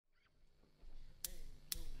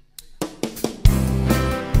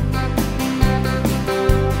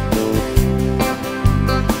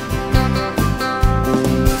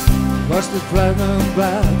flag on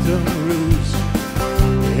Baton Rouge,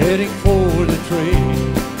 heading for the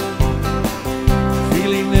train,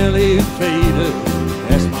 feeling nearly faded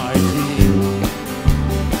as my team.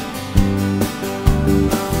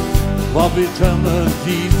 Bobby turned the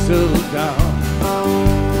diesel down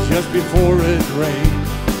just before it rained.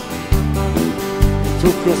 It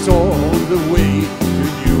took us all the way to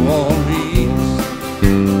New Orleans.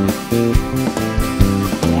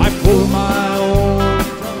 I pulled my old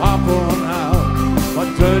pop-on out, my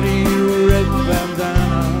dirty red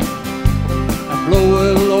bandana, and blow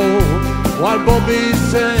it low while Bobby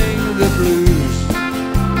sang the blues.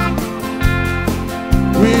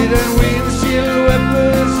 With a windshield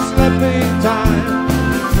wipers slapping time,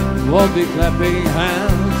 Bobby clapping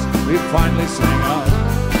hands, we finally sang out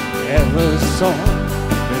every song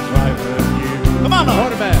the driver knew. Come on now,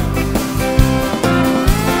 hold it back.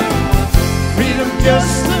 Freedom,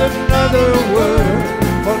 just another word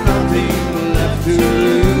for nothing left to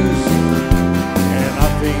lose. And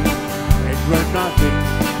nothing ain't worth nothing,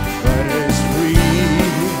 but it's free.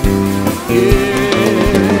 Yeah.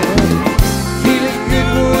 Feeling good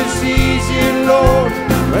was easy, Lord,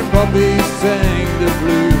 when Bobby sang the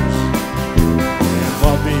blues. And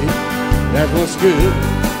Bobby, that was good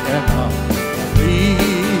enough for me.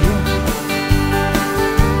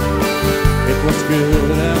 It was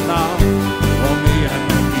good enough for me and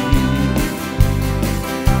me.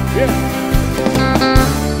 Yeah.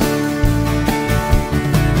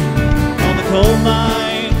 On the coal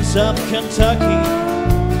mines of Kentucky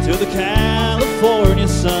to the California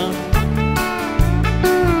sun,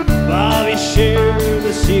 Bobby shared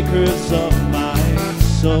the secrets of my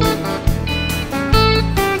soul.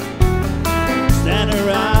 Standing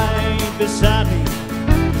right beside me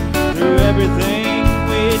through everything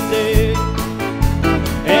we did,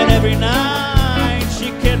 and every night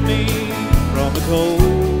she kept me from the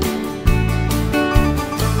cold.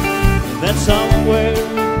 And then somewhere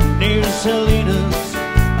near Salinas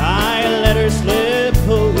I let her slip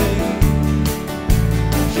away.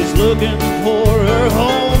 She's looking for her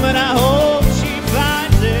home, and I hope she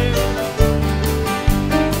finds it.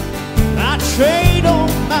 I trade all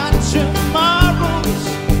my tomorrows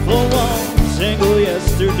for one single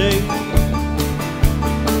yesterday.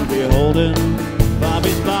 Be holding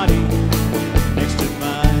Bobby's body next to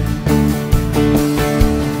mine.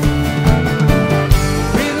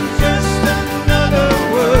 Freedom's just another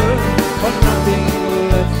word for nothing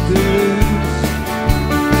left to lose.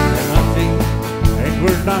 And nothing ain't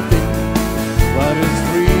worth nothing, but it's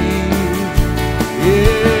free.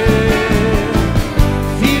 Yeah.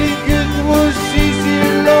 Feeling good was easy,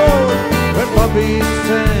 Lord, when Bobby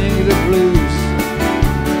sang the blues.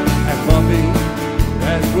 And Bobby,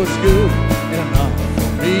 that was good enough for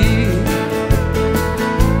me.